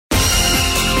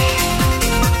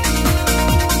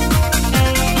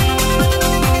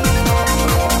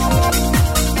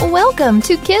Welcome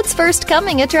to Kids First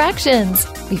Coming Attractions.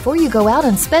 Before you go out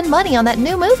and spend money on that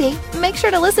new movie, make sure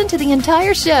to listen to the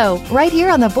entire show right here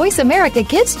on the Voice America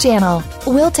Kids channel.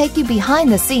 We'll take you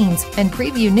behind the scenes and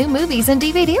preview new movies and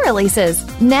DVD releases.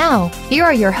 Now, here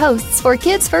are your hosts for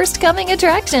Kids First Coming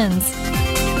Attractions.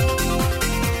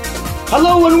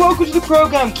 Hello and welcome to the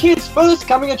program Kids First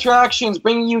Coming Attractions,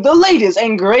 bringing you the latest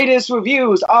and greatest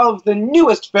reviews of the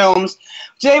newest films.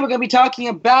 Today we're going to be talking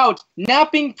about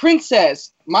Napping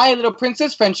Princess, My Little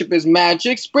Princess, Friendship is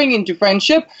Magic, Spring into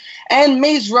Friendship, and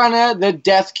Maze Runner, The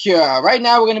Death Cure. Right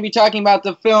now we're going to be talking about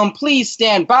the film Please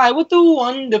Stand By with the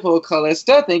wonderful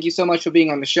Callista. Thank you so much for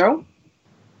being on the show.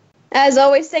 As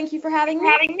always, thank you for having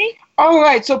me. All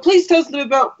right, so please tell us a little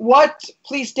bit about what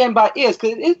Please Stand By is,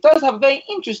 because it does have a very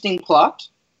interesting plot.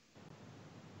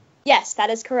 Yes, that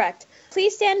is correct.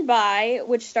 Please Stand By,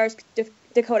 which stars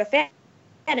Dakota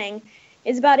Fanning,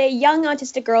 is about a young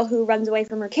autistic girl who runs away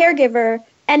from her caregiver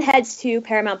and heads to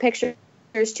Paramount Pictures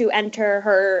to enter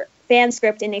her fan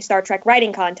script in a Star Trek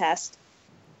writing contest.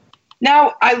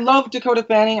 Now, I love Dakota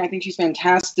Fanning. I think she's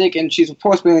fantastic, and she's, of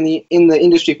course, been in the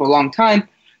industry for a long time.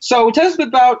 So tell us a bit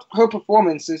about her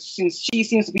performances, since she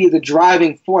seems to be the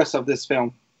driving force of this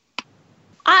film.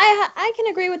 I can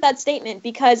agree with that statement,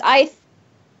 because I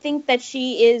think that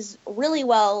she is really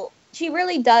well, she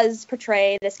really does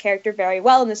portray this character very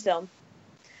well in this film.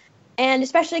 And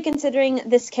especially considering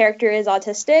this character is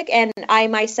autistic, and I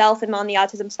myself am on the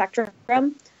autism spectrum,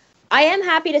 I am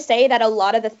happy to say that a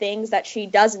lot of the things that she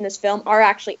does in this film are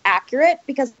actually accurate,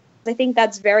 because I think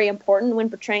that's very important when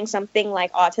portraying something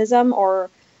like autism or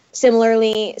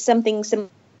something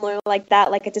similar like that,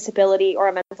 like a disability or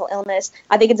a mental illness.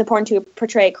 I think it's important to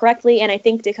portray it correctly, and I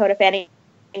think Dakota Fanning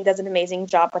does an amazing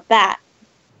job with that.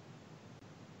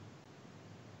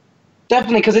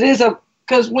 Definitely,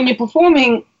 because when you're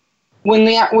performing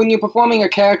a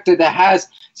character that has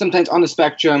sometimes on the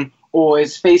spectrum or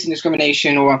is facing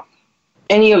discrimination or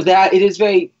any of that,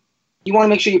 you want to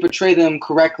make sure you portray them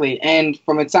correctly. And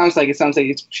from it sounds like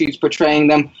she's portraying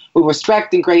them with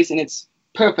respect and grace, and it's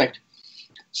perfect.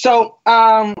 So,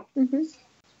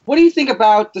 what do you think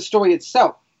about the story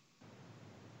itself?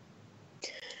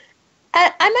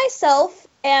 I myself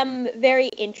am very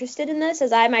interested in this,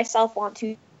 as I myself want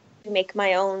to make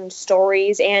my own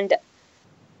stories, and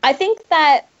I think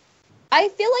that I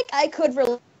feel like I could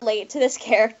relate to this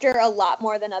character a lot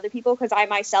more than other people, because I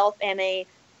myself am I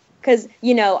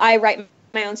write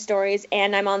my own stories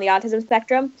and I'm on the autism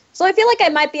spectrum. So I feel like I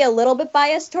might be a little bit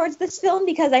biased towards this film,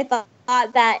 because I thought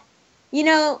that,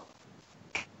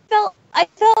 I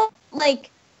felt like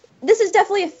this is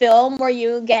definitely a film where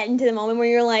you get into the moment where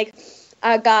you're like,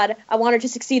 oh God, I want her to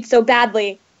succeed so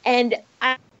badly. And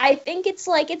I think it's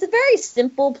a very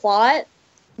simple plot,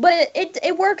 but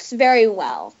it works very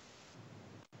well,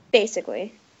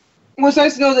 basically. Well, it's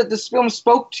nice to know that this film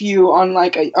spoke to you on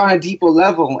a deeper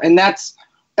level, and that's,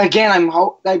 again,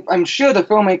 I'm sure the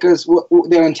filmmakers,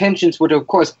 their intentions would, of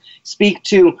course, speak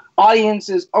to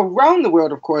audiences around the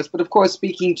world, of course, but of course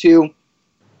speaking to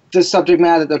the subject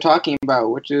matter that they're talking about,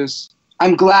 which is,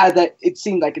 I'm glad that it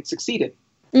seemed like it succeeded.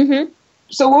 Mm-hmm.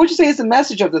 So what would you say is the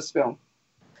message of this film?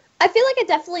 I feel like it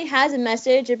definitely has a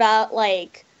message about,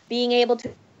 being able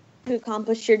to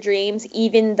accomplish your dreams,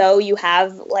 even though you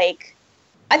have,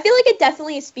 I feel like it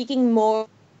definitely is speaking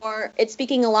it's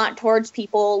speaking a lot towards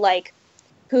people,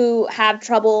 who have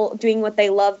trouble doing what they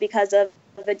love because of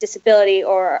a disability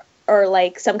or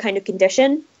some kind of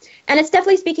condition. And it's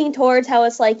definitely speaking towards how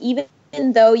it's even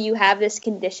though you have this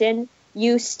condition,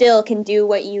 you still can do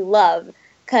what you love.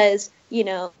 Because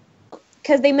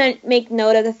they make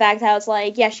note of the fact how it's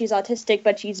she's autistic,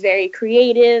 but she's very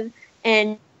creative,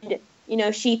 and,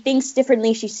 she thinks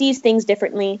differently, she sees things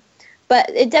differently. But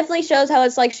it definitely shows how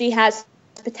it's she has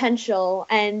potential,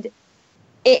 and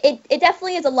it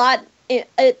definitely is a lot.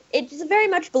 It's very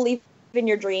much believe in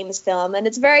your dreams film, and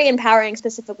it's very empowering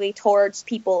specifically towards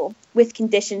people with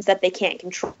conditions that they can't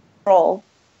control.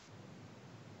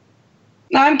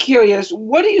 Now, I'm curious,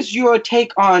 what is your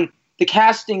take on the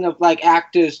casting of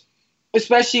actors,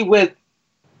 especially with,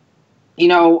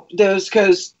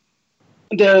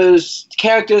 there's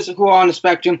characters who are on the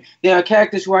spectrum, there are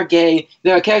characters who are gay,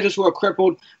 there are characters who are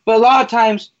crippled, but a lot of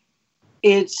times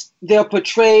they're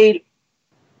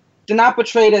not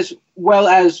portrayed as well,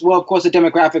 of course, the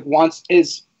demographic wants,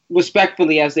 is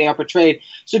respectfully as they are portrayed.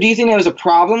 So do you think there's a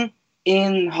problem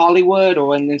in Hollywood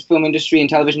or in this film industry and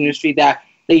television industry that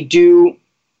they do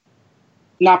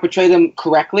not portray them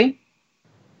correctly?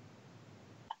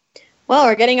 Well,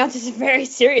 we're getting onto some very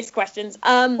serious questions.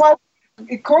 Well,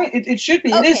 it should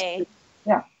be. Okay. It is.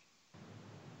 Yeah.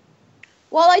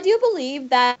 Well, I do believe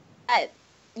that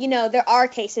there are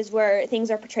cases where things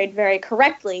are portrayed very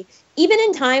correctly, even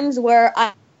in times where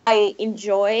I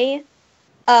enjoy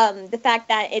the fact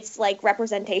that it's like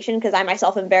representation, because I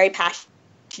myself am very passionate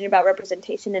about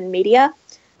representation in media,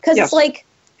 because Yes. it's like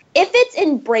if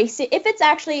it's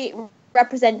actually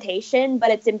representation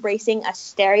but it's embracing a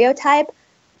stereotype,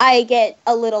 I get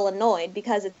a little annoyed,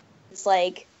 because it's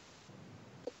like,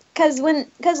 because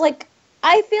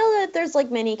I feel that there's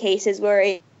like many cases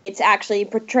where it's actually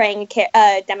portraying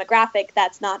a demographic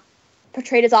that's not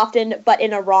portrayed as often, but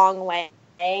in a wrong way.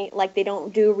 Like, they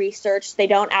don't do research, they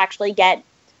don't actually get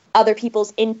other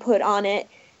people's input on it,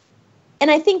 and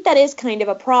I think that is kind of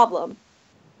a problem.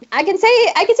 I can say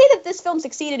that this film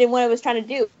succeeded in what it was trying to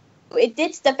do. It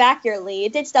did stuff accurately.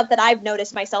 It did stuff that I've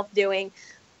noticed myself doing,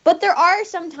 but there are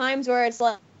some times where it's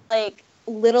like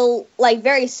little, like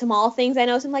very small things I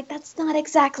notice. I'm like, that's not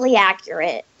exactly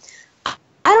accurate. I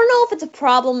don't know if it's a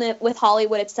problem with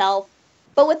Hollywood itself,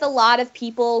 but with a lot of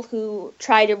people who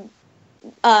try to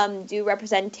do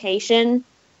representation,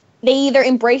 they either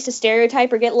embrace a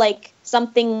stereotype or get like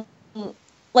something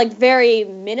like very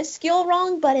minuscule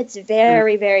wrong, but it's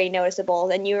very, very noticeable.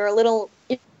 And you're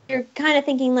kind of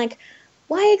thinking like,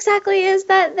 why exactly is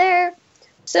that there?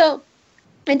 So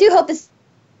I do hope this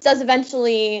does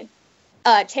eventually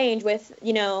change with,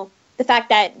 the fact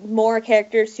that more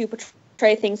characters who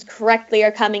portray things correctly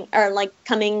are coming,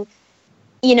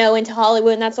 into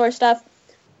Hollywood and that sort of stuff.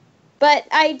 But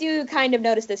I do kind of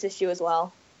notice this issue as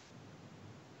well.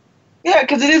 Yeah,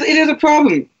 because it is a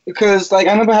problem. Because, like,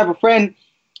 I remember I have a friend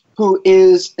who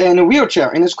is in a wheelchair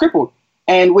and is crippled.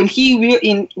 And when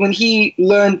he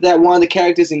learned that one of the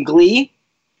characters in Glee,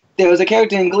 there was a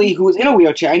character in Glee who was in a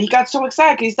wheelchair, and he got so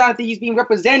excited because he thought that he's being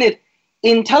represented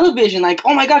in television. Like,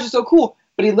 oh my gosh, it's so cool.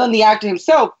 But he learned the actor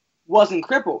himself wasn't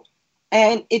crippled.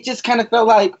 And it just kind of felt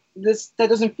like that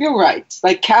doesn't feel right.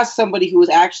 Like, cast somebody who was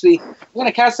actually, you're going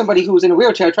to cast somebody who was in a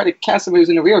wheelchair, try to cast somebody who's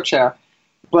in a wheelchair.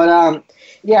 But,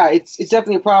 yeah, it's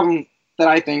definitely a problem that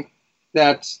I think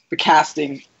that the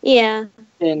casting in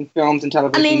films and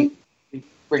television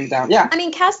bring down. Yeah. I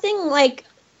mean, casting, like,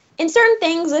 in certain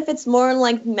things, if it's more,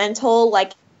 like, mental,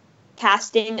 like,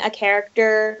 casting a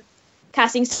character,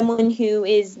 casting someone who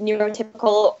is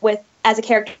neurotypical as a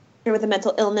character with a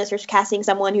mental illness, or casting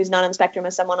someone who's not on the spectrum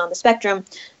as someone on the spectrum,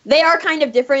 they are kind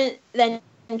of different than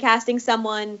casting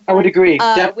someone. I would agree.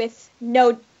 With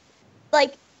no,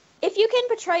 like, if you can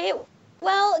portray it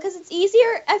well, because it's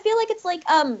easier. I feel like it's like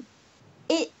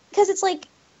because it's like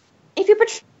if you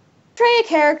portray a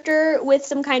character with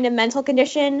some kind of mental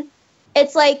condition,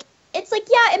 it's like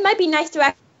yeah, it might be nice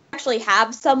to actually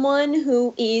have someone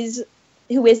who is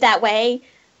that way,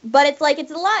 but it's like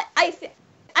it's a lot.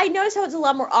 I notice how it's a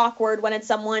lot more awkward when it's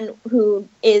someone who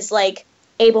is, like,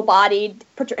 able-bodied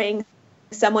portraying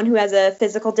someone who has a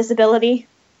physical disability.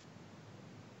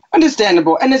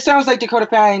 Understandable. And it sounds like Dakota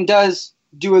Fanning does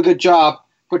do a good job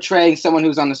portraying someone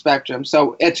who's on the spectrum.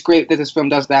 So it's great that this film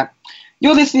does that.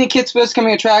 You're listening to Kids First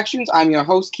Coming Attractions. I'm your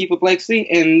host, Kiefer Blakesley,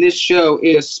 and this show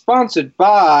is sponsored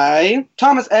by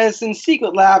Thomas Edison's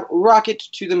Secret Lab, Rocket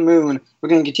to the Moon. We're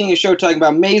going to continue the show talking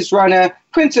about Maze Runner,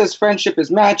 Princess Friendship is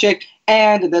Magic,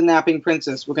 and The Napping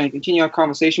Princess. We're going to continue our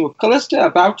conversation with Callista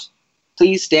about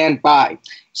Please Stand By.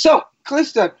 So,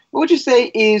 Callista, what would you say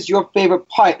is your favorite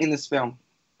part in this film?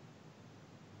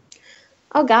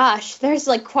 Oh there's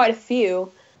like quite a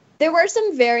few. There were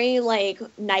some very like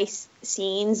nice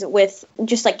scenes with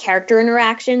just like character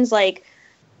interactions. Like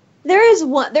there's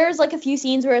like a few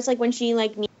scenes where it's like when she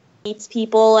like meets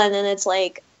people and then it's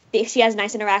like she has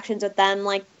nice interactions with them.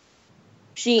 Like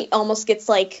she almost gets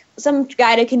like some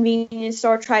guy at a convenience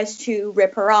store tries to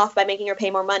rip her off by making her pay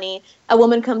more money. A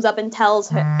woman comes up and tells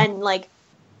her and like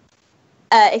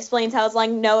explains how it's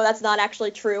like, no, that's not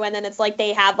actually true. And then it's like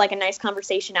they have like a nice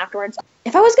conversation afterwards.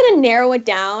 If I was going to narrow it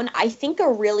down, I think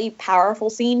a really powerful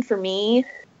scene for me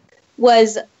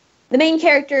was the main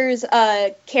character's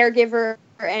caregiver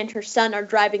and her son are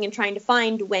driving and trying to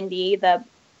find Wendy, the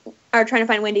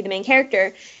main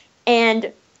character.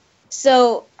 And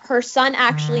so her son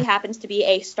actually happens to be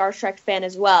a Star Trek fan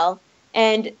as well.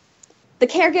 And the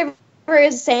caregiver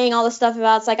is saying all this stuff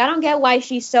about, it's like, I don't get why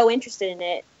she's so interested in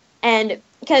it. And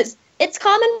because it's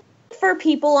common for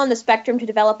people on the spectrum to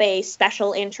develop a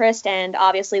special interest, and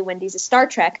obviously Wendy's a Star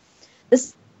Trek.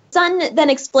 The son then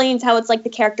explains how it's like the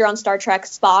character on Star Trek,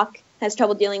 Spock, has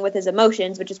trouble dealing with his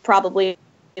emotions, which is probably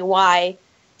why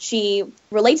she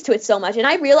relates to it so much. And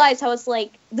I realized how it's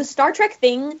like the Star Trek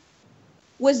thing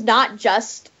was not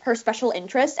just her special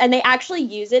interest, and they actually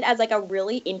use it as like a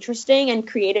really interesting and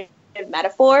creative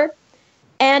metaphor.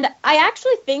 And I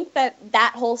actually think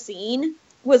that whole scene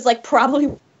was like probably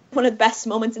one of the best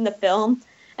moments in the film,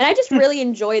 And I just really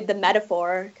enjoyed the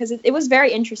metaphor because it was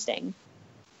very interesting.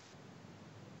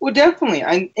 Well, definitely.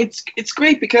 And it's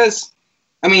great because,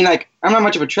 I mean, like, I'm not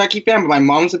much of a Trekkie fan, but my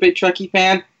mom's a big Trekkie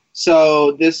fan.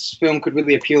 So this film could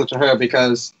really appeal to her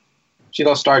because she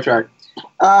loves Star Trek.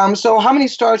 So how many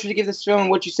stars would you give this film, and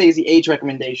what you say is the age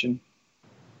recommendation?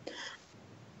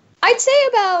 I'd say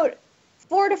about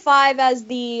 4 to 5 as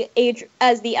the age,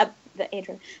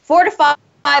 4 to 5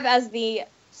 as the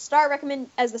star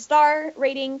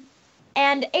rating,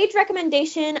 and age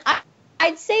recommendation,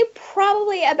 I'd say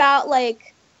probably about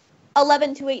like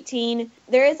 11 to 18.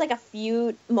 There is like a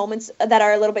few moments that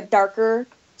are a little bit darker,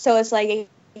 so it's like it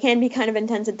can be kind of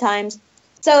intense at times.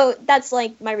 So that's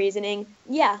like my reasoning.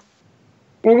 Yeah.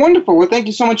 Well, wonderful. Well, thank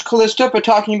you so much, Callista, for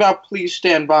talking about Please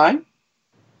Stand By.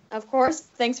 Of course.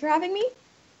 Thanks for having me.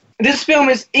 This film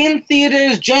is in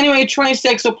theaters January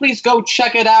 26th, so please go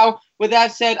check it out. With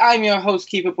that said, I'm your host,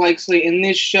 Keeper Blakesley, and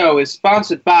this show is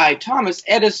sponsored by Thomas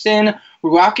Edison,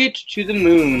 Rocket to the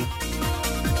Moon.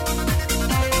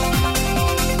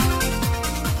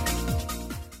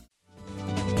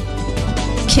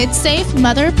 Kids safe,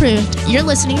 mother approved. You're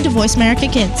listening to Voice America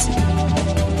Kids.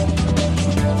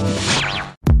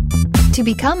 To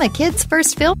become a Kids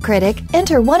First Film Critic,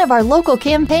 enter one of our local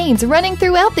campaigns running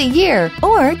throughout the year,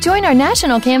 or join our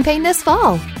national campaign this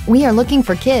fall. We are looking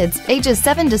for kids ages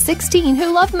 7 to 16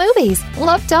 who love movies,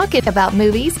 love talking about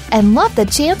movies, and love the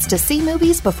chance to see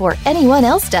movies before anyone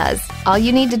else does. All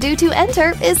you need to do to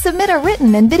enter is submit a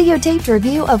written and videotaped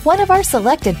review of one of our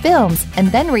selected films,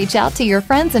 and then reach out to your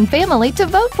friends and family to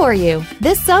vote for you.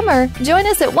 This summer, join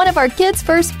us at one of our Kids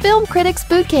First Film Critics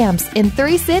boot camps in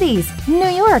 3 cities, New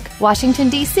York, Washington,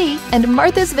 D.C., and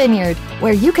Martha's Vineyard,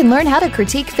 where you can learn how to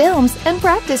critique films and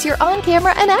practice your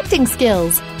on-camera and acting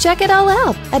skills. Check it all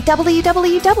out at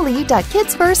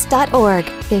www.kidsfirst.org.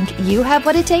 Think you have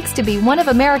what it takes to be one of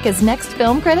America's next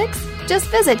film critics? Just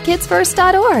visit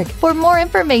kidsfirst.org for more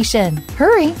information.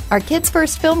 Hurry! Our Kids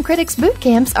First Film Critics boot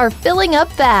camps are filling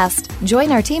up fast.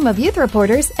 Join our team of youth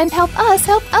reporters and help us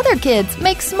help other kids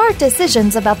make smart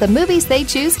decisions about the movies they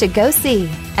choose to go see.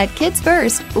 At Kids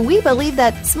First, we believe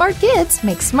that smart kids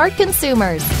make smart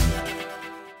consumers.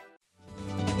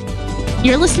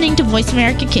 You're listening to Voice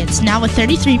America Kids, now with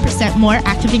 33% more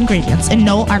active ingredients and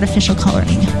no artificial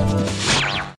coloring.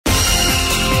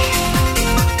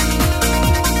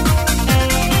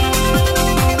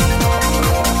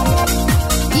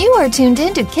 You are tuned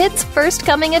in to Kids First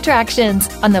Coming Attractions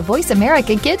on the Voice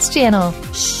America Kids channel.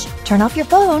 Shh, turn off your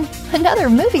phone. Another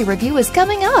movie review is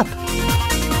coming up.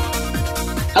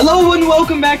 Hello and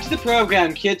welcome back to the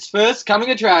program, Kids First Coming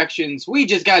Attractions. We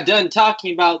just got done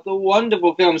talking about the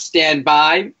wonderful film Stand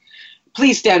By.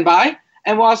 Please Stand By.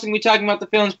 And we're also going to be talking about the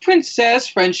films Princess,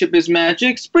 Friendship is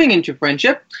Magic, Spring into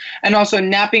Friendship, and also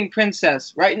Napping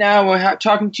Princess. Right now we're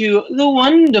talking to the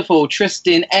wonderful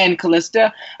Tristan and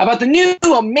Callista about the new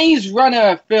Maze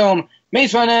Runner film,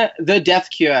 Maze Runner: The Death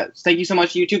Cure. Thank you so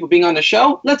much, you two, for being on the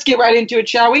show. Let's get right into it,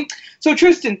 shall we? So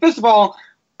Tristan, first of all,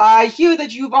 I hear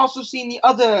that you've also seen the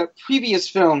other previous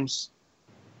films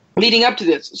leading up to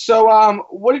this. So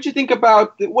what did you think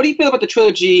about, what do you feel about the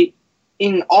trilogy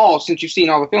in all, since you've seen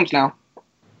all the films now?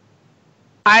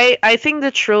 I think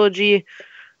the trilogy,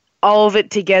 all of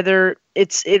it together,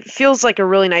 it feels like a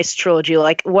really nice trilogy.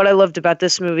 Like, what I loved about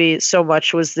this movie so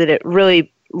much was that it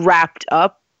really wrapped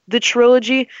up the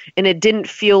trilogy, and it didn't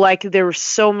feel like there were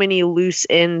so many loose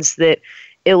ends that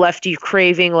it left you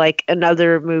craving like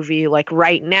another movie like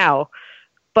right now.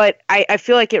 But I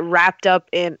feel like it wrapped up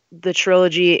in the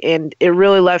trilogy, and it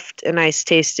really left a nice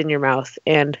taste in your mouth.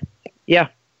 And yeah.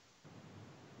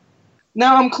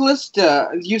 Now,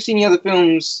 Callista, you've seen the other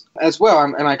films as well,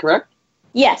 am I correct?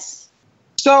 Yes.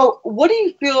 So, what do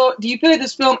you feel? Do you feel like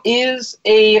this film is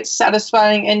a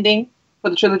satisfying ending for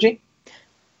the trilogy?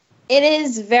 It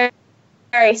is very,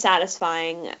 very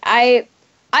satisfying. I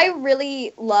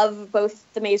really love both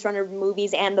the Maze Runner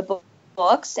movies and the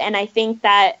books, and I think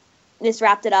that this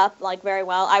wrapped it up like very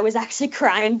well. I was actually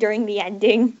crying during the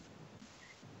ending.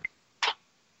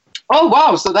 Oh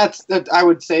wow! So that I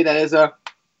would say that is a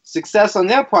success on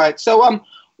their part. So,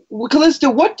 Callista,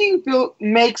 what do you feel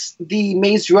makes the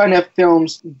Maze Runner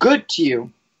films good to you?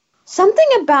 Something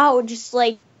about just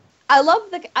like I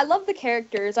love the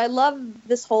characters. I love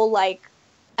this whole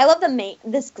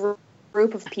this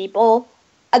group of people.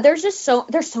 There's so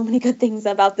many good things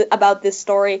about this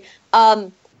story.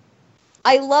 I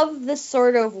love this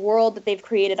sort of world that they've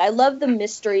created. I love the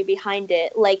mystery behind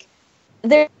it. Like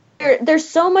there's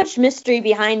so much mystery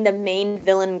behind the main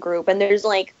villain group, and there's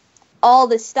like all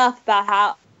this stuff about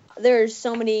how there's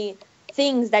so many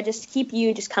things that just keep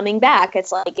you just coming back.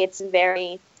 It's like it's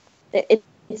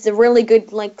it's a really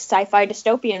good like sci-fi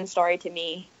dystopian story to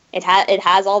me. It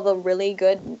has all the really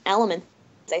good elements,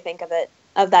 I think,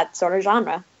 of that sort of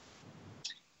genre.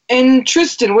 And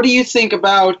Tristan, what do you think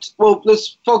about, well,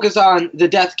 let's focus on The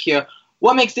Death Cure.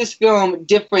 What makes this film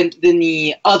different than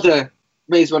the other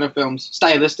Maze Runner films,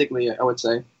 stylistically, I would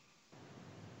say?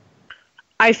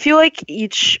 I feel like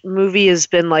each movie has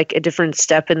been like a different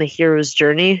step in the hero's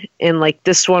journey, and like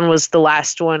this one was the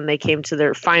last one. They came to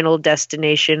their final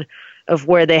destination of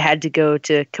where they had to go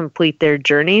to complete their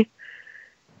journey.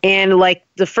 And like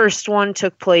the first one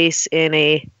took place in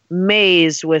a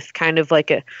maze with kind of like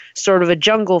a sort of a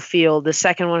jungle feel. The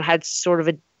second one had sort of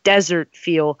a desert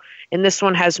feel, and this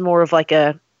one has more of like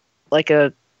a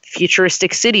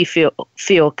futuristic city feel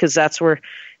because that's where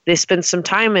they spend some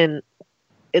time in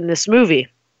this movie.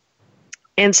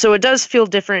 And so it does feel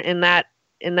different in that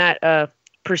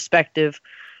perspective,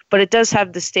 but it does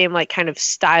have the same like kind of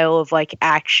style of like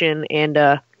action and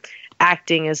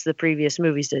acting as the previous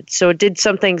movies did. So it did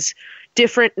some things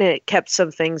different, and it kept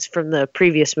some things from the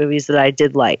previous movies that I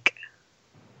did like.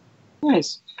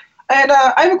 Nice. And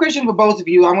I have a question for both of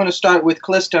you. I'm going to start with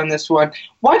Callista on this one.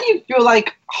 Why do you feel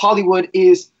like Hollywood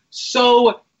is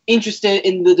so interested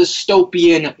in the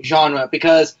dystopian genre?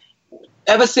 Because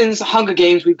ever since Hunger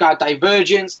Games, we've got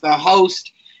Divergence, The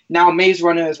Host, now Maze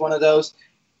Runner is one of those.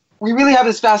 We really have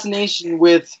this fascination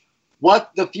with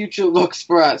what the future looks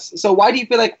for us. So why do you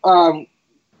feel like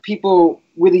people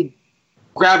really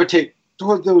gravitate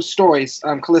toward those stories?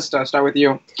 Callista, I'll start with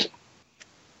you.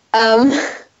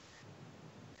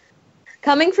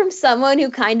 Coming from someone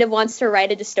who kind of wants to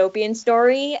write a dystopian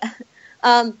story,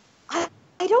 I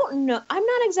don't know. I'm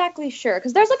not exactly sure,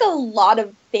 because there's like a lot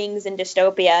of things in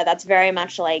dystopia that's very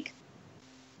much like,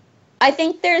 I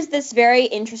think there's this very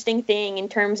interesting thing in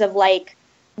terms of like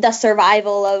the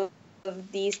survival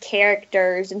of these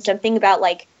characters, and something about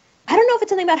like, I don't know if it's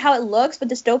something about how it looks, but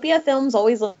dystopia films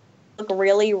always look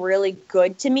really, really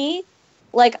good to me.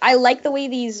 Like, I like the way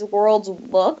these worlds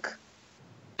look.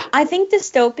 I think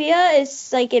dystopia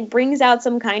is like, it brings out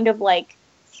some kind of like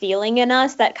feeling in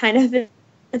us that kind of,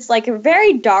 it's like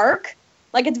very dark,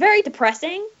 like it's very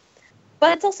depressing,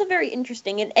 but it's also very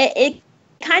interesting. It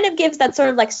kind of gives that sort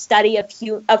of like study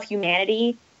of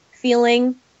humanity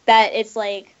feeling, that it's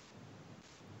like,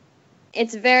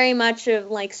 it's very much of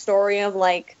like story of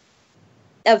like,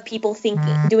 of people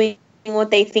thinking, doing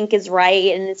what they think is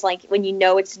right, and it's like when you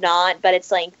know it's not, but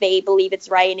it's like they believe it's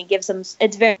right, and it gives them,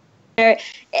 it's very, that's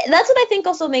what I think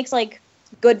also makes like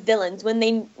good villains, when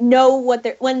they know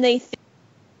when they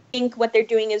think what they're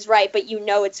doing is right, but you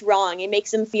know it's wrong. It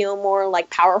makes them feel more like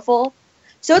powerful.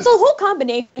 So it's a whole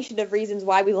combination of reasons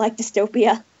why we like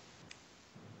dystopia.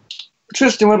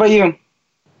 Tristan, what about you?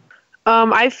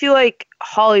 I feel like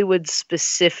Hollywood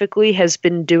specifically has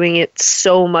been doing it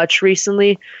so much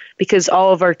recently, because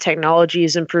all of our technology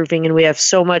is improving, and we have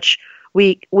so much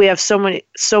we have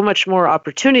so much more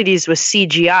opportunities with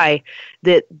CGI,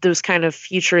 that those kind of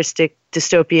futuristic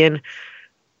dystopian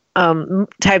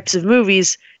types of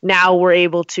movies, now we're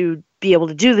able to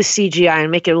do the CGI and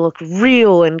make it look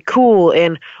real and cool,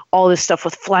 and all this stuff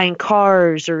with flying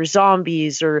cars or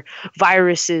zombies or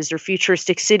viruses or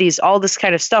futuristic cities, all this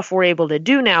kind of stuff we're able to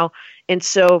do now. And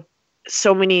so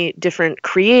many different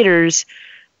creators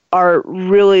are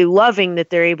really loving that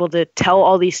they're able to tell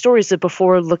all these stories that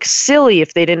before looked silly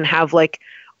if they didn't have like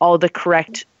all the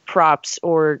correct props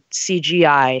or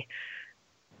CGI.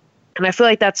 And I feel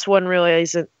like that's one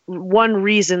reason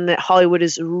that Hollywood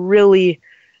is really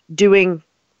doing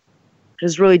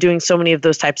so many of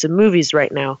those types of movies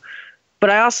right now. But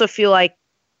I also feel like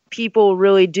people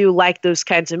really do like those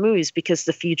kinds of movies because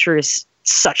the future is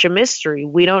such a mystery.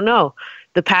 We don't know.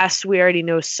 The past we already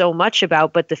know so much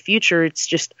about, but the future, it's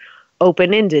just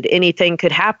open-ended. Anything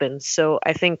could happen. So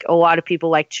I think a lot of people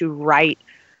like to write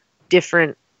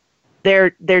different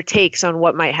their takes on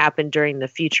what might happen during the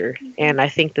future. And I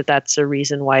think that that's a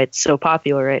reason why it's so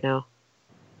popular right now.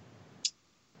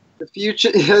 The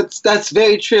future, that's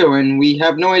very true, and we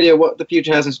have no idea what the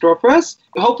future has in store for us.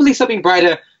 Hopefully something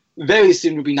brighter very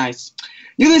soon would be nice.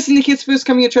 You're listening to Kids First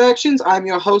Coming Attractions. I'm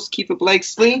your host, Kiefer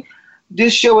Blakesley.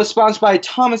 This show is sponsored by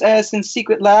Thomas Edison's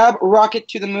Secret Lab, Rocket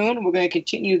to the Moon. We're going to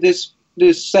continue this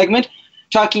segment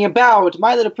talking about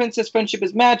My Little Princess, Friendship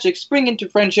is Magic, Spring into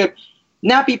Friendship,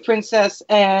 Nappy Princess,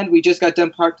 and we just got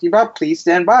done talking about Please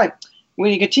Stand By. We're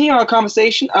going to continue our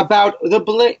conversation about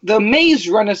the Maze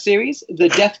Runner series, The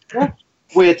Death Cure,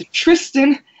 with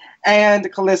Tristan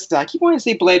and Callista. I keep wanting to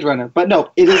say Blade Runner, but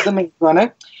no, it is The Maze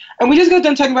Runner. And we just got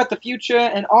done talking about the future,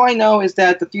 and all I know is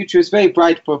that the future is very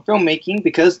bright for filmmaking,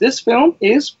 because this film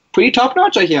is pretty top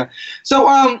notch, I hear.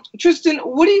 So, Tristan,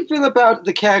 what do you feel about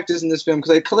the characters in this film?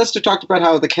 Because Callista talked about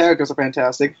how the characters are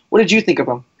fantastic. What did you think of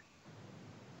them?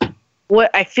 What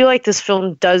I feel like this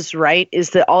film does right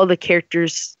is that all the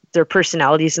characters, their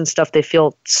personalities and stuff, they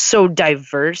feel so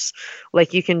diverse.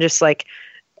 Like you can just like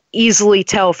easily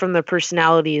tell from their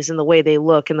personalities and the way they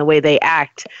look and the way they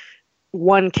act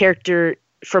one character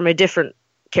from a different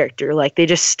character. Like they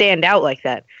just stand out like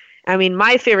that. I mean,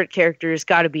 my favorite character has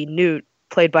got to be Newt,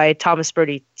 played by Thomas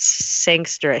Brodie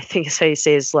Sangster, I think is how you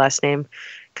say his last name,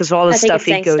 because of all the stuff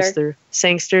he goes through.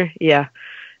 Sangster, yeah.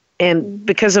 And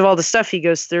because of all the stuff he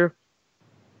goes through,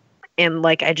 and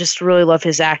like I just really love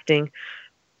his acting.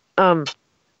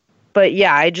 But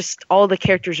yeah, all the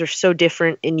characters are so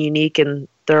different and unique in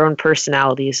their own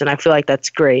personalities, and I feel like that's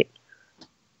great.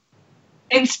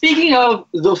 And speaking of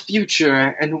the future,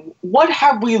 and what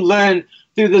have we learned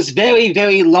through this very,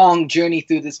 very long journey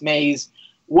through this maze?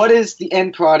 What is the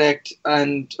end product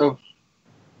and of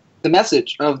the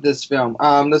message of this film?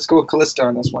 Let's go with Callista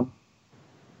on this one.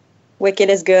 Wicked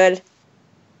is good.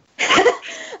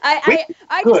 I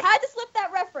had to slip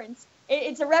that reference.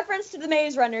 It's a reference to the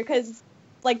Maze Runner because,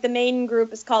 like, the main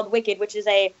group is called Wicked, which is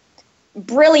a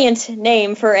brilliant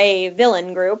name for a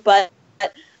villain group. But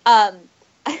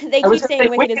they keep saying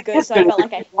Wicked is good, so I felt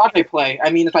like I Broadway play. I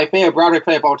mean, it's my favorite Broadway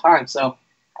play of all time. So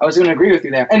I was going to agree with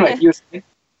you there. Anyway, you were saying?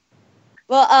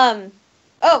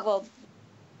 Well,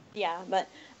 yeah, but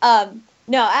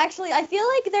no, actually, I feel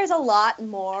like there's a lot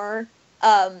more.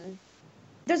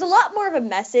 There's a lot more of a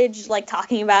message, like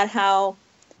talking about how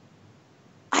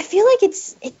I feel like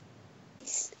it's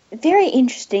very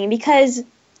interesting because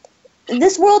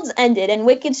this world's ended and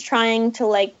Wicked's trying to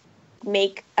like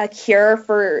make a cure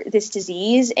for this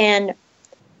disease, and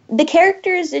the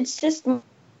characters, it's just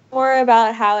more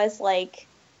about how it's like,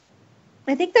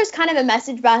 I think there's kind of a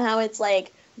message about how it's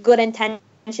like good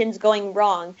intentions going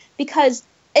wrong, because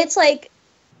it's like,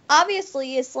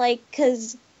 obviously it's like,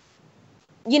 because,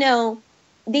 you know,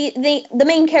 the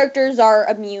main characters are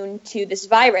immune to this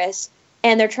virus,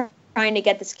 and they're trying to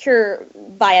get this cure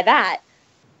via that.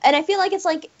 And I feel like it's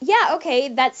like, yeah, okay,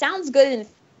 that sounds good in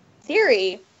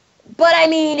theory, but I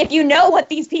mean, if you know what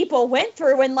these people went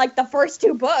through in like the first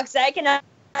two books, I can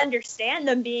understand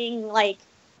them being like,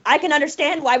 I can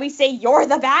understand why we say you're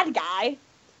the bad guy.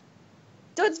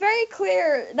 So it's very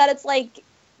clear that it's like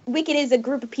Wicked is a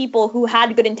group of people who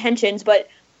had good intentions, but,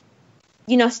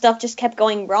 you know, stuff just kept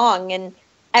going wrong and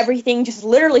everything just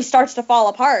literally starts to fall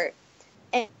apart.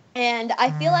 And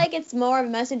I feel like it's more of a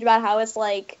message about how it's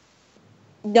like,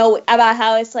 knowing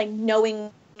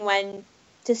when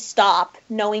to stop,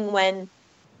 knowing when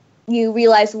you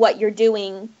realize what you're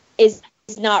doing is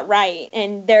not right,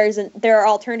 and there are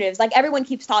alternatives. Like everyone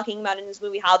keeps talking about in this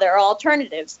movie how there are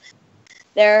alternatives.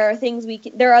 There are other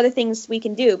things we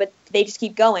can do, but they just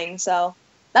keep going. So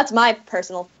that's my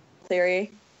personal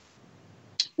theory.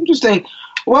 Interesting.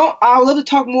 Well, I would love to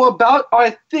talk more about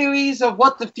our theories of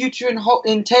what the future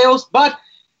entails, but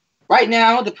right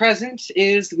now, the present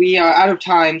is we are out of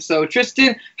time. So,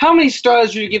 Tristan, how many stars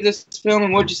would you give this film,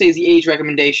 and what would you say is the age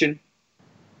recommendation?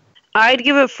 I'd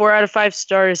give it 4 out of 5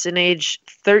 stars in age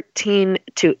 13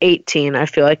 to 18. I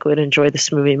feel like I would enjoy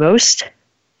this movie most.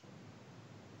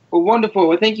 Well, wonderful.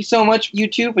 Well, thank you so much, you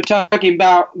two, for talking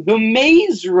about The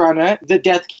Maze Runner, The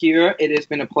Death Cure. It has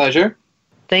been a pleasure.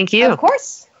 Thank you. Of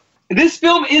course. This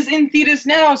film is in theaters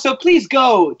now, so please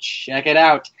go check it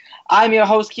out. I'm your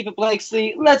host, Keefer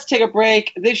Blakesley. Let's take a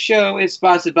break. This show is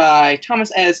sponsored by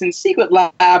Thomas Edison's Secret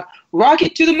Lab,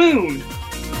 Rocket to the Moon.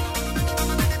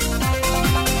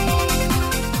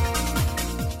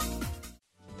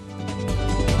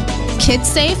 Kids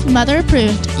safe, mother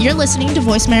approved. You're listening to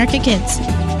Voice America Kids.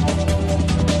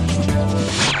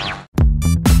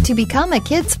 To become a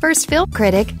Kids First Film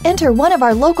Critic, enter one of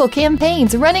our local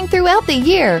campaigns running throughout the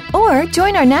year, or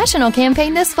join our national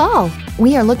campaign this fall.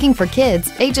 We are looking for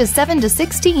kids ages 7 to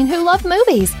 16 who love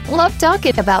movies, love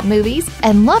talking about movies,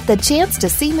 and love the chance to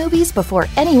see movies before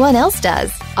anyone else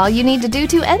does. All you need to do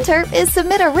to enter is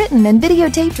submit a written and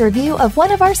videotaped review of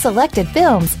one of our selected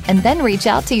films, and then reach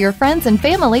out to your friends and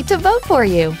family to vote for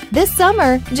you. This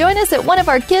summer, join us at one of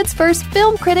our Kids First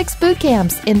Film Critics boot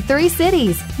camps in 3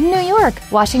 cities, New York,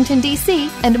 Washington,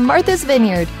 D.C., and Martha's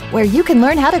Vineyard, where you can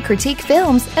learn how to critique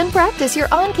films and practice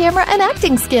your on-camera and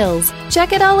acting skills.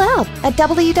 Check it all out at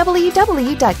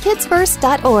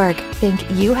www.kidsfirst.org.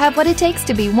 Think you have what it takes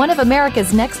to be one of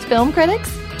America's next film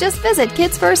critics? Just visit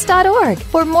kidsfirst.org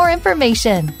for more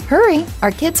information. Hurry! Our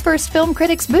Kids First Film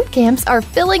Critics boot camps are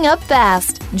filling up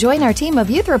fast. Join our team of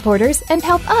youth reporters and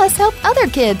help us help other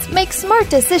kids make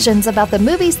smart decisions about the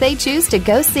movies they choose to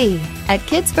go see. At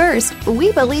Kids First,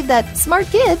 we believe that smart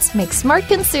kids make smart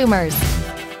consumers.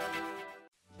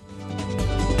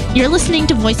 You're listening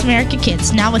to Voice America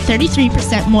Kids, now with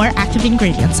 33% more active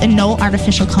ingredients and no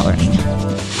artificial coloring.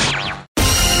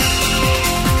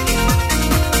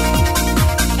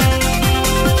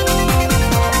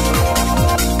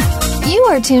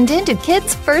 You are tuned in to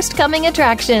Kids First Coming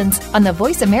Attractions on the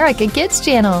Voice America Kids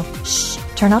channel. Shh,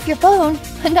 turn off your phone.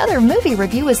 Another movie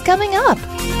review is coming up.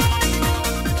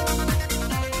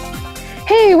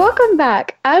 Hey, welcome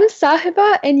back. I'm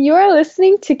Sahiba, and you're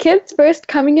listening to Kids First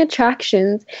Coming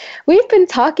Attractions. We've been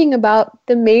talking about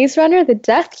The Maze Runner, The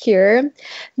Death Cure,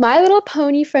 My Little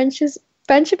Pony,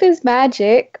 Friendship is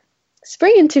Magic,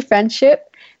 Spring into Friendship,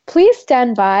 Please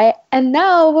Stand By, and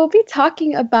now we'll be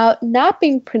talking about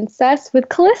Napping Princess with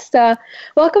Callista.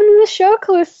 Welcome to the show,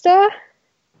 Callista.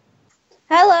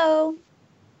 Hello.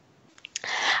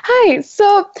 Hi,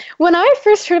 so when I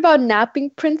first heard about Napping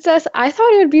Princess, I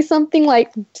thought it would be something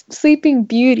like Sleeping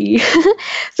Beauty.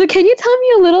 So can you tell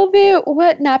me a little bit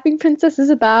what Napping Princess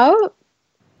is about?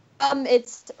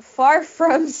 It's far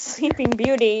from Sleeping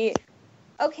Beauty.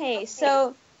 Okay,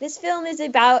 so this film is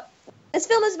about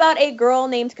a girl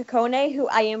named Kokone, who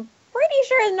I am pretty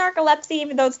sure has narcolepsy,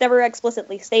 even though it's never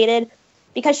explicitly stated,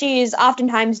 because she's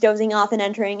oftentimes dozing off and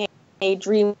entering a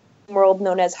dream world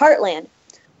known as Heartland.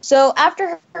 So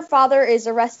after her father is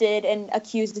arrested and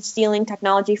accused of stealing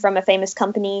technology from a famous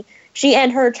company, she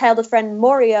and her childhood friend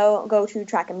Morio go to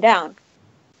track him down.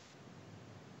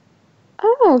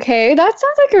 Oh, okay. That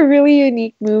sounds like a really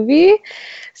unique movie.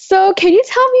 So can you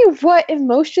tell me what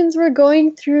emotions were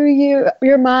going through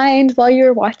your mind while you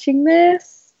were watching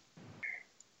this?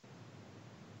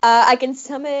 I can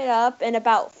sum it up in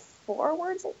about 4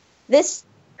 words. This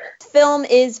film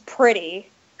is pretty.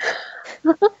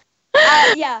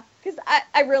 Yeah, because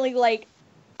I really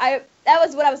that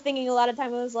was what I was thinking a lot of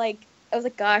time. I was like,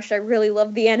 gosh, I really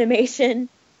love the animation.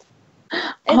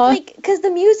 It's like, because the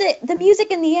music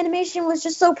and the animation was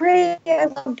just so pretty. I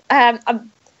loved.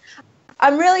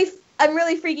 I'm really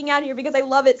freaking out here because I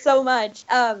love it so much.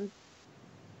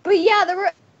 But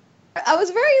yeah, I was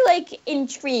very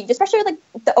intrigued, especially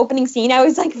with the opening scene. I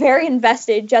was very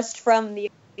invested just from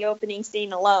the opening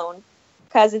scene alone,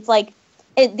 because it's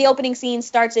the opening scene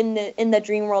starts in the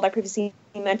dream world I previously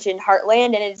mentioned,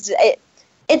 Heartland, and it's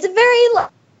very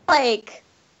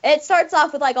it starts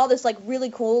off with all this really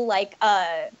cool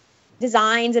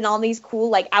designs and all these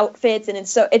cool outfits, and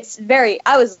it's very,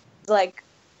 I was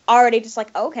already just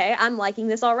okay, I'm liking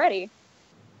this already.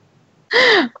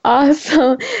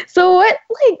 Awesome. So what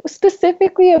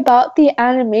specifically about the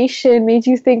animation made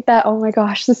you think that, oh my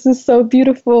gosh, this is so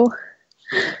beautiful?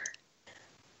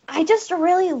 I just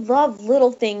really love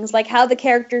little things, like how the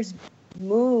characters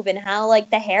move and how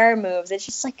the hair moves. It's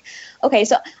just okay,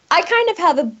 so I kind of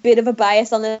have a bit of a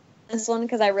bias on this one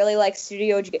because I really like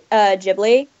Studio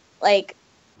Ghibli. I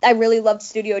really loved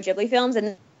Studio Ghibli films,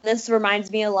 and this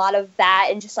reminds me a lot of that,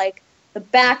 and just the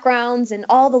backgrounds and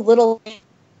all the little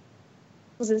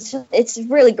things. It's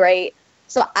really great.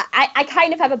 So I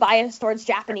kind of have a bias towards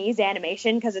Japanese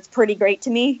animation because it's pretty great to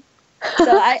me.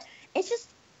 So I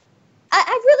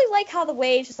really like how the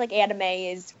way it's just anime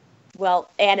is, well,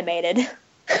 animated.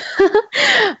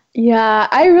 Yeah,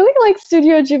 I really like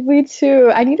Studio Ghibli too.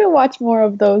 I need to watch more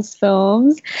of those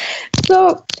films.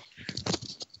 So,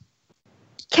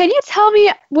 can you tell me,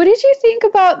 what did you think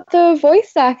about the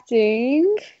voice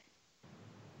acting?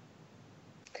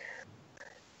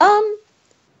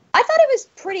 I thought it was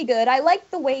pretty good. I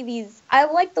like the way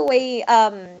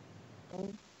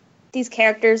these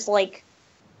characters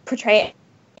portray it.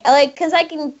 Because I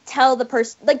can tell the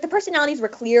personalities were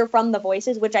clear from the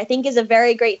voices, which I think is a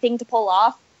very great thing to pull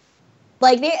off.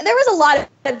 There was a lot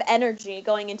of energy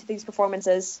going into these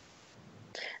performances.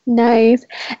 Nice.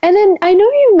 And then I know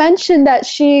you mentioned that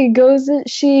she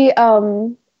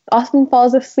often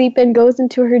falls asleep and goes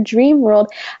into her dream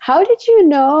world. How did you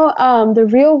know the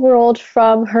real world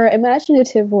from her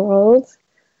imaginative world?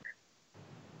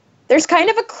 There's kind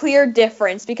of a clear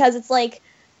difference because it's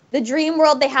the dream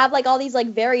world, they have all these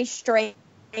very strange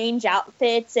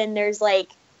outfits, and there's a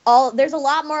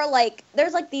lot more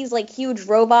there's these huge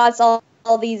robots, all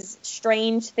these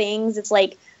strange things. It's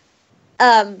aside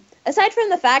from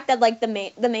the fact that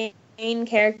the main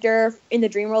character in the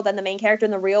dream world and the main character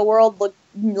in the real world look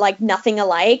nothing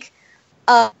alike,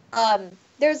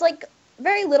 there's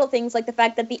very little things, like the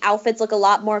fact that the outfits look a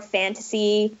lot more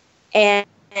fantasy, and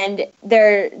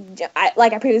they're,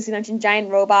 like I previously mentioned,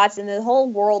 giant robots, and the whole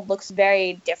world looks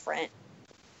very different.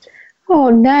 Oh,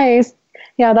 nice.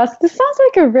 Yeah, this sounds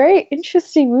like a very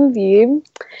interesting movie.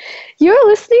 You're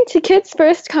listening to Kids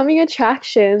First Coming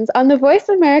Attractions on the Voice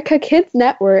America Kids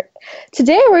Network.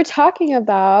 Today we're talking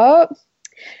about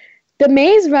The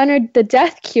Maze Runner, The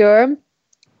Death Cure,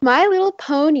 My Little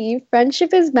Pony,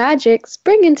 Friendship is Magic,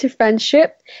 Spring into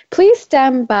Friendship, Please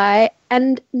Stand By,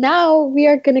 and now we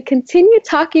are going to continue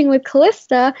talking with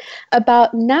Callista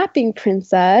about Napping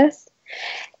Princess.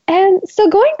 And so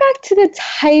going back to the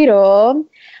title,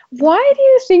 why do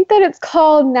you think that it's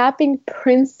called Napping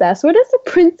Princess? Where does the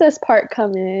princess part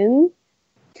come in?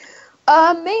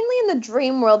 Mainly in the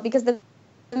dream world, because the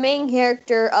main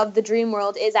character of the dream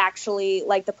world is actually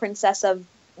like the princess of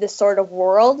this sort of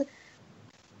world.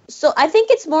 So I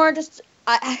think it's more just,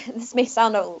 this may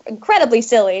sound incredibly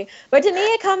silly, but to me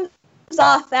it comes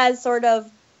off as sort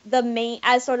of the main,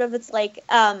 as sort of it's like,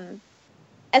 because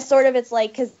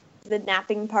the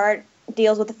napping part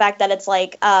deals with the fact that it's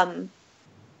like,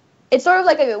 it's sort of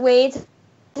like a way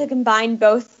to combine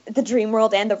both the dream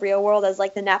world and the real world, as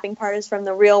like the napping part is from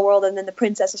the real world and then the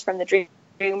princess is from the dream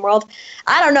world.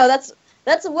 I don't know. That's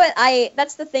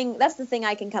the thing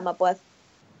I can come up with.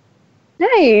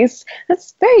 Nice.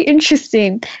 That's very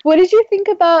interesting. What did you think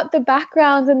about the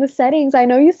backgrounds and the settings? I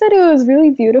know you said it was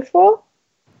really beautiful.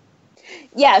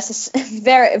 Yes,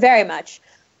 very, very much.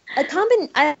 I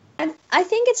think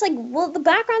it's like, well, the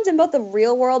backgrounds in both the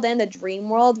real world and the dream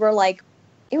world were like,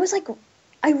 it was like,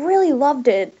 I really loved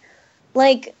it.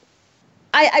 Like,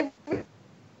 I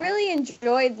really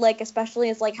enjoyed, like, especially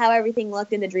it's like how everything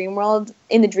looked in the dream world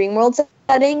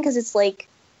setting, because it's like,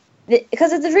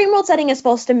 because the dream world setting is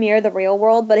supposed to mirror the real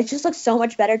world, but it just looks so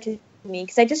much better to me,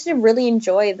 because I just really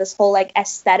enjoy this whole like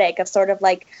aesthetic of sort of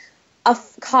like a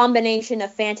combination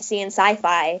of fantasy and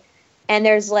sci-fi. And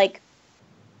there's like,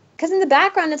 because in the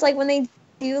background it's like when they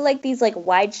do like these like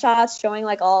wide shots showing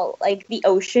like all like the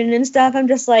ocean and stuff, I'm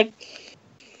just like,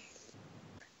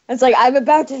 it's like I'm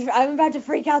about to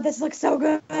freak out. This looks so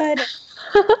good.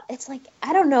 It's like,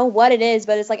 I don't know what it is,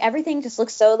 but it's like everything just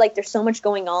looks so like there's so much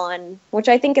going on, which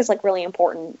I think is like really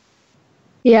important.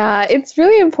 Yeah, it's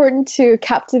really important to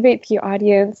captivate the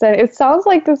audience, and it sounds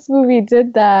like this movie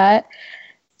did that.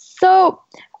 So,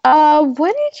 what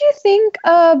did you think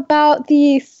about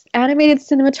the animated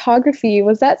cinematography?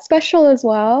 Was that special as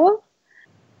well?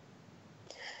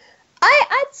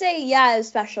 I'd say, yeah, it's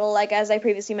special. Like, as I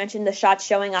previously mentioned, the shots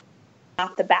showing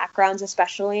off the backgrounds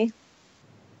especially.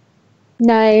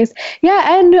 Nice.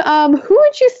 Yeah, and who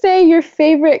would you say your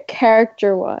favorite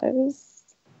character was?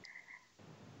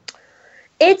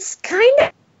 It's kind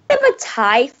of a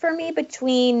tie for me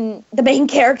between the main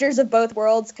characters of both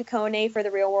worlds, Kakone for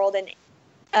the real world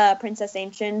and Princess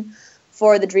Ancient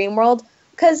for the dream world.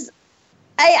 Because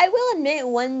I will admit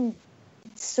one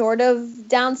sort of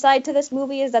downside to this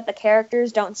movie is that the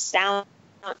characters don't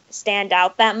stand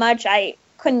out that much. I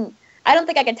don't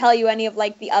think I can tell you any of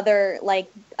like the other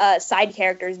like side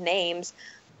characters' names,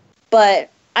 but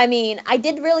I mean, I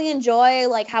did really enjoy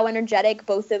like how energetic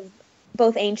both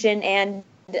Ancient and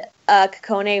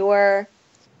Kakone were.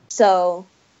 So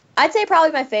I'd say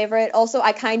probably my favorite. Also,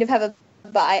 I kind of have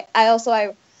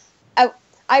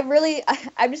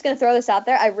I'm just gonna throw this out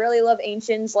there. I really love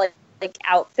Ancient's like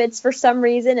outfits for some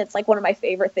reason. It's like one of my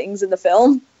favorite things in the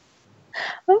film.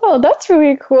 Oh, that's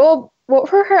really cool.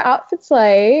 What were her outfits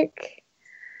like?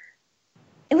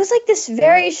 It was like this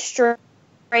very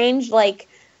strange, like,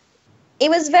 it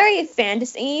was very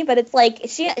fantasy, but it's like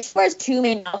she wears two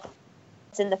main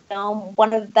outfits in the film.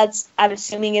 One of that's, I'm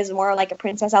assuming, is more like a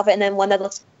princess outfit, and then one that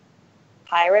looks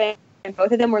pirate. And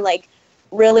both of them were like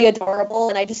really adorable,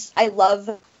 and I love,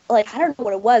 like, I don't know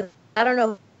what it was. I don't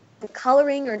know, the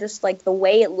coloring or just like the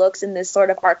way it looks in this sort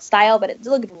of art style, but it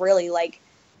looked really like,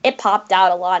 it popped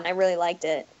out a lot, and I really liked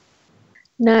it.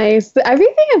 Nice.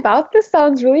 Everything about this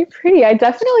sounds really pretty. I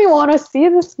definitely want to see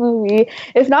this movie,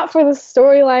 if not for the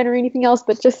storyline or anything else,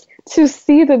 but just to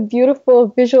see the beautiful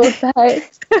visual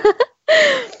effects.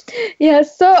 Yeah,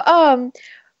 so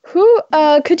who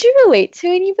could you relate to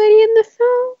anybody in the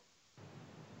film?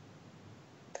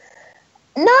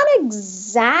 Not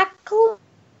exactly.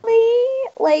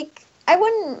 Like, I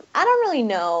don't really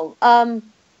know. I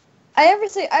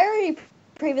already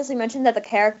previously mentioned that the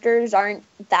characters aren't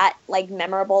that like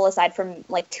memorable aside from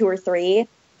like 2 or 3.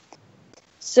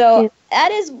 So yeah.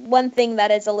 That is one thing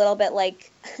that is a little bit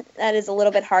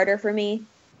harder for me.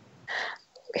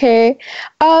 Okay.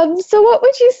 So what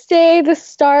would you say the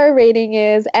star rating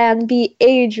is and the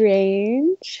age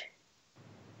range?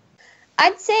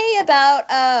 I'd say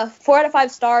about 4 out of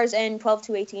 5 stars and 12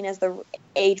 to 18 as the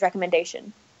age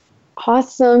recommendation.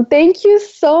 Awesome. Thank you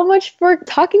so much for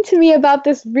talking to me about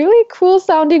this really cool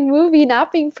sounding movie,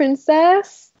 Napping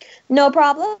Princess. No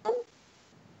problem.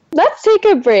 Let's take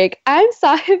a break. I'm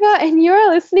Sahiba, and you're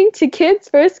listening to Kids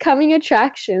First Coming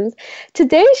Attractions.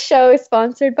 Today's show is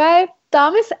sponsored by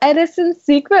Thomas Edison's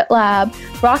Secret Lab,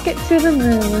 Rocket to the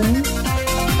Moon.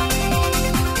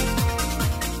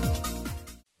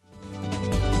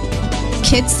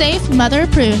 Kids safe, mother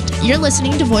approved. You're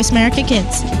listening to Voice America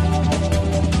Kids.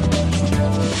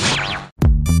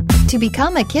 To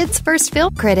become a Kids First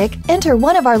film critic, enter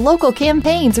one of our local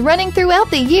campaigns running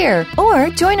throughout the year, or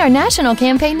join our national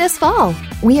campaign this fall.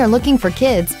 We are looking for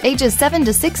kids ages 7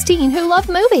 to 16 who love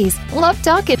movies, love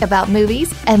talking about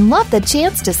movies, and love the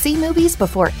chance to see movies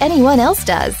before anyone else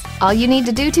does. All you need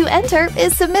to do to enter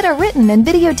is submit a written and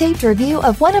videotaped review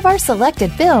of one of our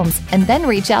selected films, and then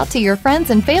reach out to your friends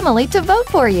and family to vote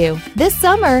for you. This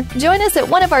summer, join us at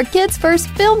one of our Kids First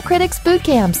Film Critics boot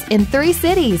camps in 3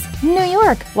 cities: New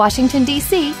York, Washington,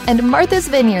 D.C., and Martha's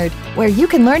Vineyard, where you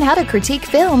can learn how to critique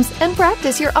films and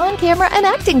practice your on-camera and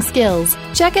acting skills.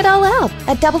 Check it all out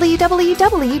at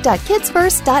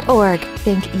www.kidsfirst.org.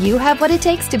 Think you have what it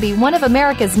takes to be one of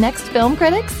America's next film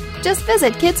critics? Just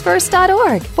visit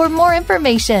kidsfirst.org for more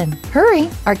information.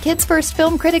 Hurry! Our Kids First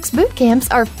Film Critics boot camps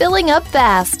are filling up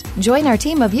fast. Join our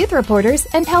team of youth reporters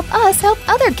and help us help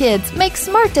other kids make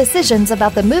smart decisions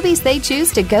about the movies they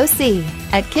choose to go see.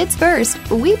 At Kids First,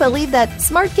 we believe that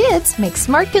smart kids make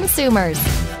smart consumers.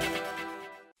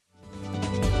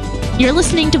 You're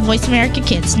listening to Voice America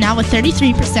Kids, now with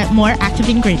 33% more active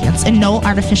ingredients and no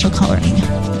artificial coloring.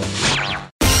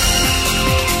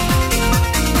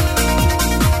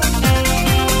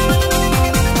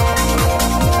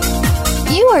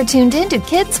 You are tuned in to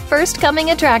Kids First Coming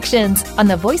Attractions on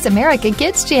the Voice America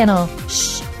Kids channel.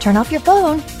 Shh, turn off your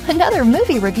phone. Another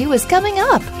movie review is coming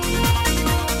up.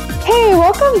 Hey,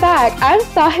 welcome back. I'm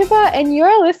Sahiba, and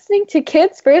you're listening to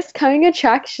Kids First Coming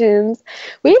Attractions.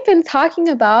 We've been talking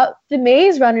about The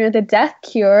Maze Runner, The Death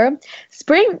Cure,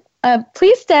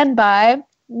 Please Stand By,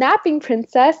 Napping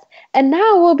Princess, and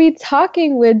now we'll be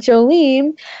talking with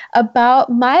Jolene about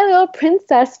My Little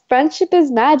Princess, Friendship is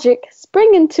Magic,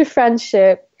 Spring into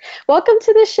Friendship. Welcome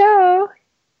to the show.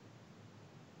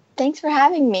 Thanks for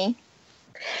having me.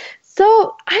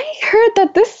 So I heard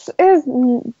that this is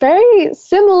very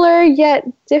similar yet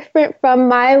different from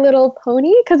My Little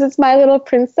Pony because it's My Little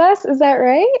Princess. Is that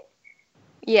right?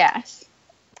 Yes.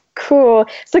 Cool.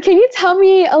 So can you tell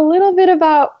me a little bit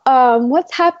about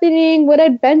what's happening, what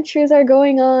adventures are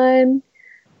going on?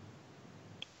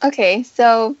 Okay,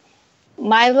 so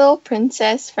My Little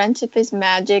Princess, Friendship is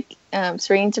Magic,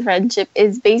 Spring into Friendship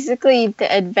is basically the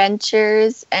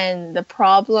adventures and the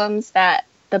problems that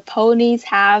the ponies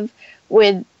have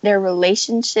with their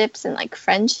relationships and like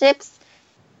friendships.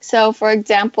 So for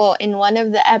example, in one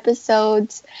of the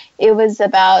episodes, it was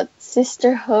about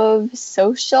Sister Hooves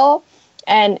Social,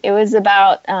 and it was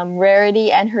about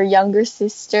Rarity and her younger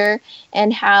sister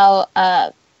and how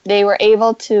they were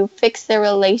able to fix their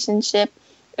relationship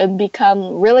and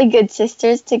become really good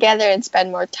sisters together and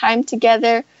spend more time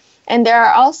together. And there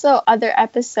are also other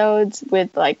episodes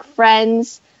with like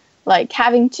friends, like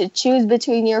having to choose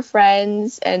between your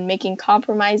friends and making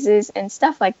compromises and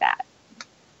stuff like that.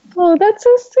 Oh, that's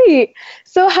so sweet.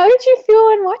 So how did you feel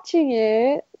when watching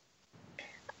it?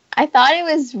 I thought it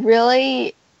was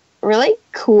really, really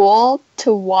cool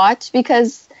to watch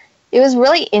because it was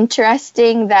really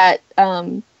interesting that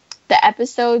the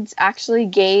episodes actually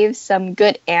gave some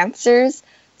good answers.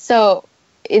 So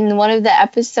in one of the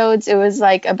episodes, it was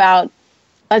like about,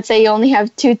 let's say you only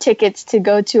have 2 tickets to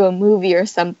go to a movie or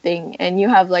something, and you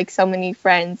have like so many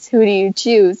friends. Who do you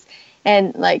choose?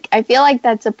 And like, I feel like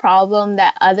that's a problem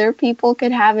that other people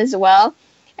could have as well.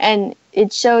 And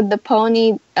it showed the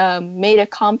pony made a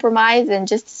compromise and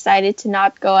just decided to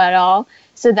not go at all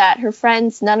so that her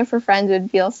friends, none of her friends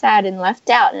would feel sad and left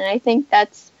out. And I think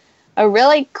that's a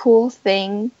really cool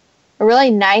thing, a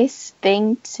really nice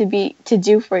thing to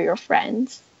do for your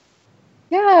friends.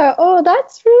 Yeah, oh,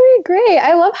 that's really great.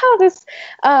 I love how this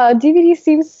DVD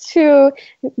seems to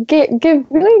give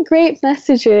really great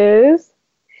messages.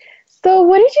 So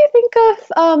what did you think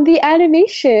of the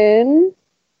animation?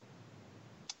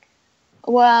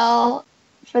 Well,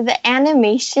 for the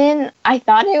animation, I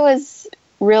thought it was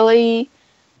really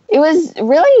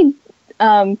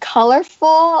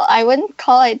colorful. I wouldn't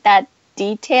call it that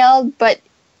detailed, but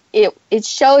it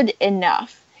showed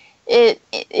enough.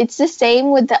 It's the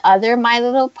same with the other My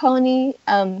Little Pony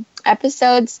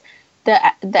episodes.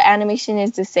 The animation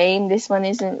is the same. This one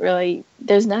isn't really,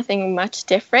 there's nothing much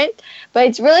different, but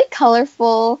it's really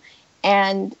colorful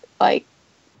and like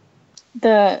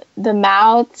the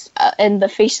mouths and the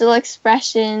facial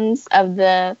expressions of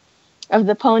the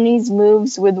ponies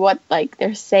moves with what like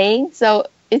they're saying. So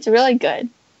it's really good.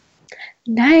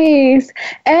 Nice.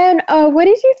 And what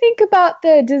did you think about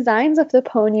the designs of the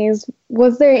ponies?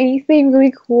 Was there anything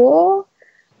really cool?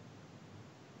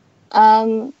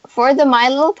 For the My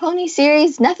Little Pony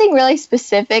series, nothing really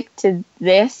specific to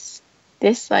this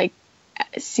like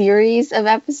series of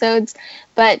episodes,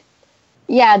 but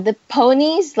yeah, the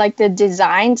ponies, like the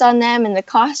designs on them and the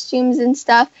costumes and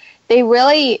stuff, they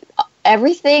really,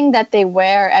 everything that they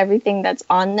wear, everything that's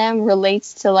on them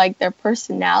relates to like their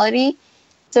personality.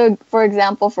 So for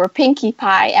example, for Pinkie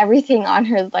Pie, everything on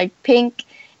her is like pink,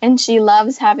 and she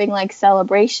loves having like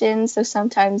celebrations. So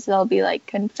sometimes there'll be like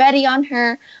confetti on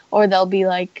her, or there'll be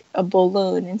like a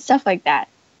balloon and stuff like that.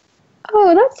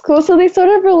 Oh, that's cool. So they sort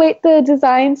of relate the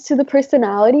designs to the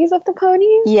personalities of the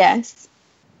ponies? Yes.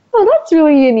 Oh, that's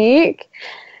really unique.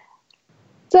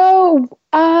 So,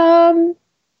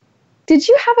 did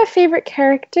you have a favorite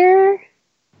character?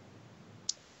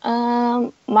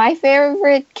 My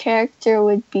favorite character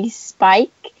would be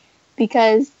Spike,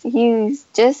 because he's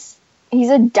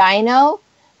a dino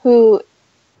who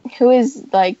is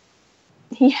like,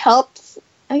 he helps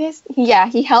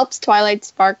Twilight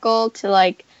Sparkle to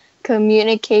like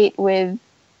communicate with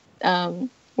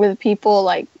people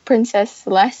like Princess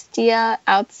Celestia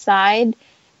outside,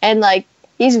 and like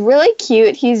he's really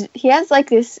cute. He has like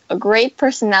this great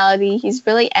personality. He's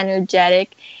really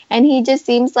energetic, and he just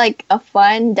seems like a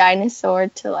fun dinosaur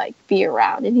to like be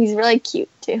around, and he's really cute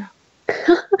too.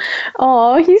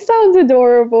 Oh, he sounds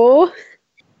adorable.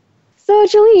 So,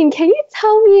 Jolene, can you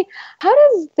tell me, how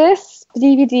does this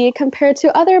DVD compare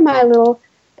to other My Little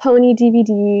Pony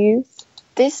DVDs?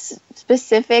 This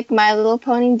specific My Little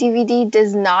Pony DVD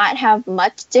does not have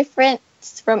much difference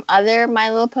from other My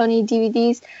Little Pony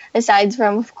DVDs, aside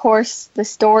from, of course, the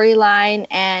storyline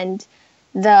and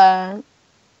the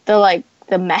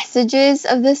messages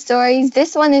of the stories.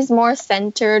 This one is more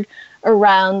centered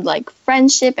around like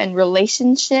friendship and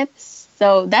relationships.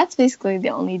 So that's basically the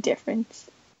only difference.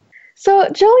 So,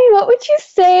 Jolene, what would you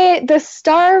say the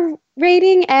star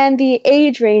rating and the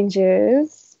age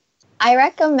ranges? I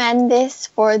recommend this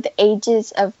for the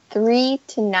ages of 3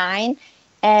 to 9,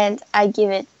 and I give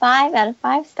it 5 out of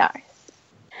 5 stars.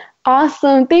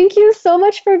 Awesome. Thank you so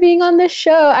much for being on this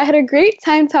show. I had a great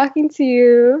time talking to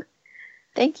you.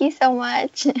 Thank you so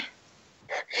much.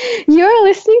 You're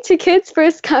listening to Kids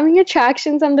First Coming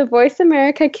Attractions on the Voice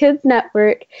America Kids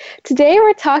Network. Today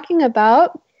we're talking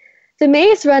about The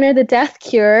Maze Runner, The Death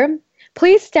Cure,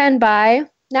 Please Stand By,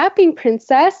 Napping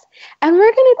Princess, and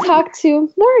we're going to talk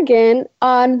to Morgan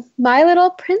on My Little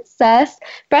Princess,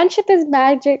 Friendship is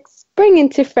Magic, Spring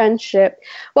into Friendship.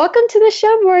 Welcome to the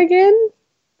show, Morgan.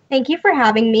 Thank you for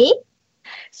having me.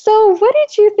 So what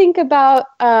did you think about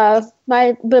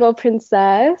My Little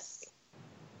Princess?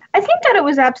 I think that it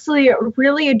was absolutely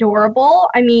really adorable.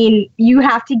 I mean, you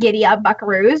have to giddy up,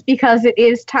 buckaroos, because it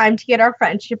is time to get our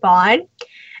friendship on.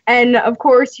 And, of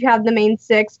course, you have the main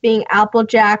six being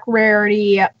Applejack,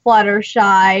 Rarity,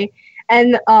 Fluttershy,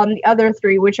 and the other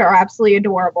three, which are absolutely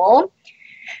adorable.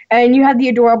 And you have the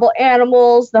adorable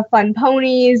animals, the fun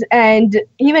ponies, and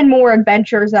even more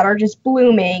adventures that are just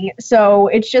blooming. So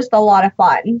it's just a lot of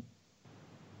fun.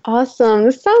 Awesome.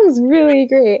 This sounds really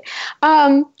great.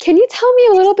 Can you tell me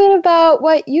a little bit about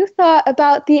what you thought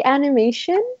about the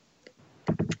animation?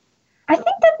 I think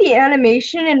that the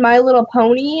animation in My Little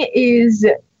Pony is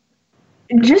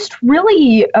just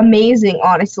really amazing,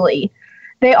 honestly.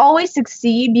 They always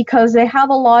succeed because they have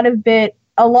a lot of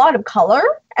color,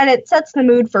 and it sets the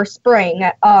mood for spring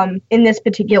in this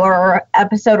particular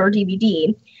episode or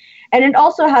DVD. And it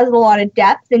also has a lot of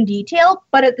depth and detail,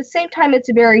 but at the same time, it's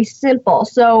very simple.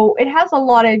 So it has a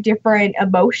lot of different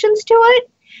emotions to it,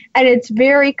 and it's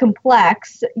very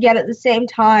complex, yet at the same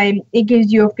time, it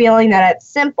gives you a feeling that it's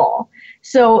simple.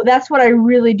 So that's what I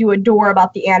really do adore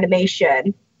about the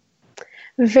animation.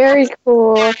 Very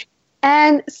cool.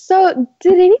 And so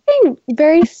did anything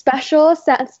very special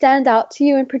stand out to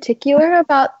you in particular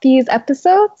about these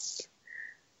episodes?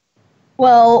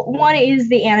 Well, one is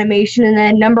the animation, and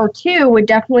then number two would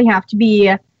definitely have to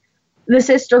be the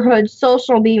Sisterhood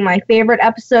Social. Being my favorite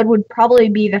episode would probably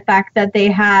be the fact that they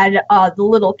had the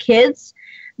little kids,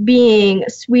 being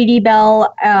Sweetie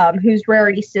Belle, who's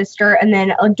Rarity's sister, and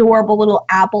then adorable little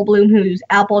Apple Bloom, who's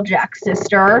Applejack's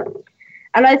sister.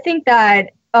 And I think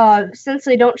that since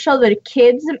they don't show the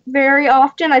kids very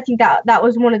often, I think that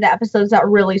was one of the episodes that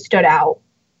really stood out.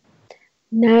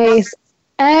 Nice.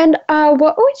 And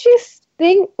what would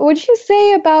you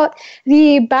say about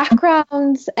the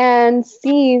backgrounds and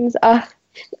scenes of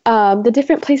the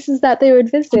different places that they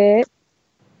would visit?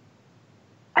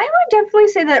 I would definitely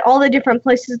say that all the different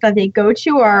places that they go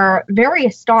to are very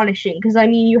astonishing. Because, I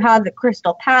mean, you have the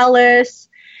Crystal Palace,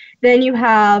 then you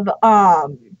have,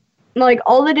 like,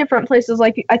 all the different places.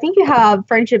 Like, I think you have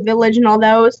Friendship Village and all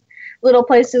those little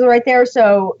places right there.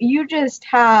 So you just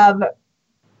have,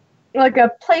 like,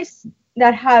 a place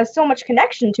that has so much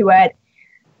connection to it.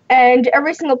 And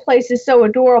every single place is so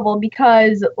adorable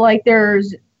because, like,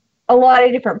 there's a lot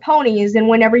of different ponies. And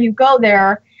whenever you go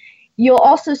there, you'll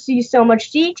also see so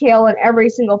much detail, and every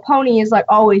single pony is, like,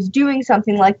 always doing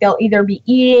something. Like, they'll either be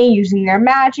eating, using their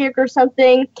magic or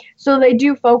something. So they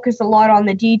do focus a lot on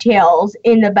the details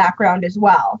in the background as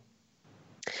well.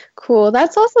 Cool.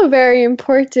 That's also very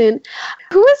important.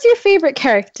 Who is your favorite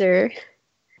character?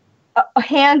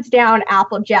 Hands down,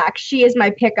 Applejack. She is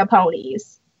my pick of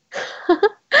ponies.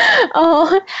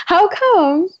 Oh, how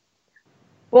come?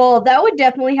 Well, that would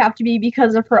definitely have to be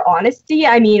because of her honesty.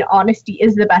 I mean, honesty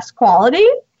is the best quality.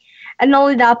 And not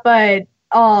only that, but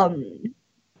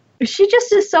she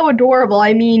just is so adorable.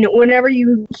 I mean, whenever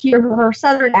you hear her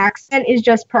southern accent is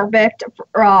just perfect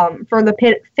for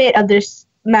the fit of this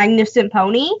magnificent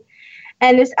pony.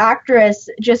 And this actress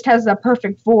just has the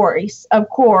perfect voice, of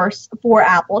course, for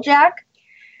Applejack.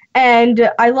 And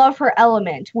I love her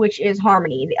element, which is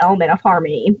harmony, the element of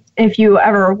harmony. If you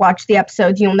ever watch the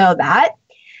episodes, you'll know that.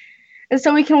 And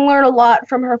so we can learn a lot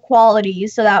from her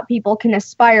qualities so that people can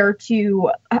aspire to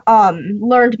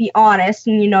learn to be honest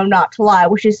and, not to lie,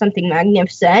 which is something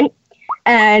magnificent.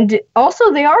 And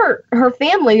also her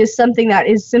family is something that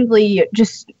is simply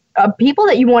just people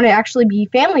that you want to actually be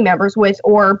family members with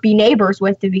or be neighbors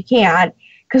with if you can,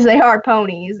 because they are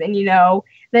ponies and,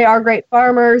 they are great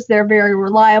farmers, they're very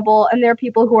reliable, and they're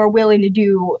people who are willing to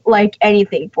do, like,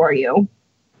 anything for you.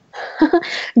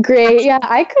 Great. Yeah,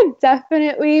 I could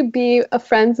definitely be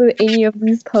friends with any of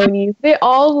these ponies. They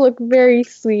all look very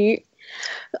sweet.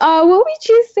 What would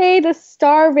you say the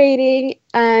star rating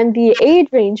and the age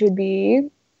range would be?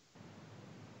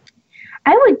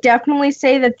 I would definitely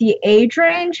say that the age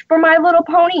range for My Little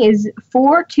Pony is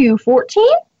 4 to 14.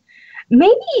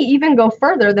 Maybe even go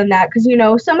further than that because,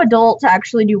 some adults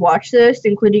actually do watch this,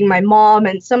 including my mom,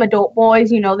 and some adult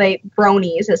boys, they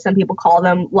bronies, as some people call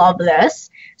them, love this.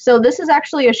 So this is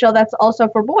actually a show that's also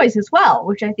for boys as well,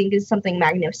 which I think is something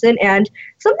magnificent and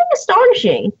something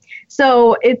astonishing.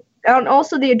 So and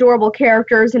also the adorable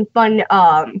characters and fun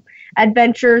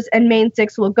adventures and main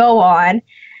six will go on.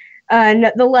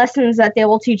 And the lessons that they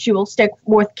will teach you will stick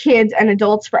with kids and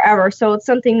adults forever. So it's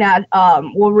something that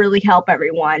will really help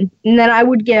everyone. And then I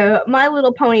would give My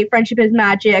Little Pony Friendship is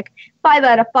Magic 5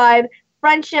 out of 5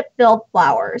 friendship-filled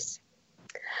flowers.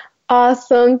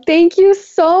 Awesome. Thank you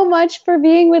so much for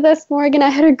being with us, Morgan. I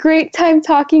had a great time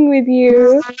talking with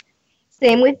you.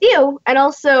 Same with you. And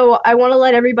also, I want to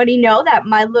let everybody know that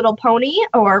My Little Pony,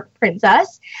 or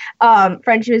Princess,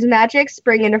 Friendship is Magic,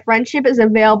 Spring into Friendship, is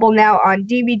available now on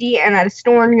DVD and at a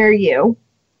store near you.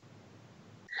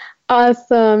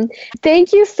 Awesome.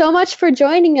 Thank you so much for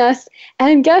joining us.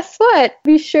 And guess what?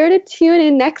 Be sure to tune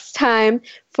in next time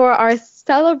for our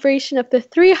celebration of the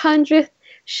 300th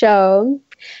show.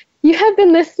 You have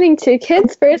been listening to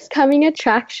Kids First Coming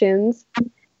Attractions.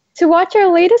 To watch our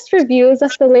latest reviews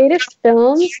of the latest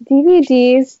films,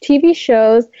 DVDs, TV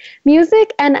shows,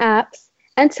 music, and apps,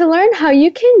 and to learn how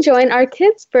you can join our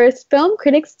Kids First Film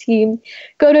Critics team,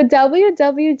 go to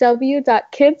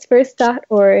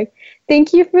www.kidsfirst.org.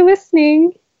 Thank you for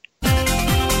listening.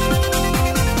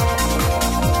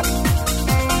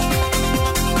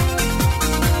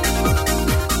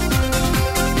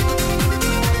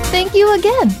 Thank you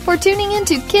again for tuning in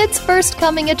to Kids First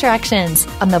Coming Attractions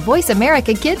on the Voice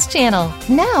America Kids channel.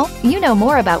 Now you know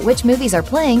more about which movies are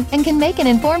playing and can make an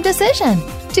informed decision.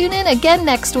 Tune in again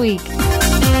next week.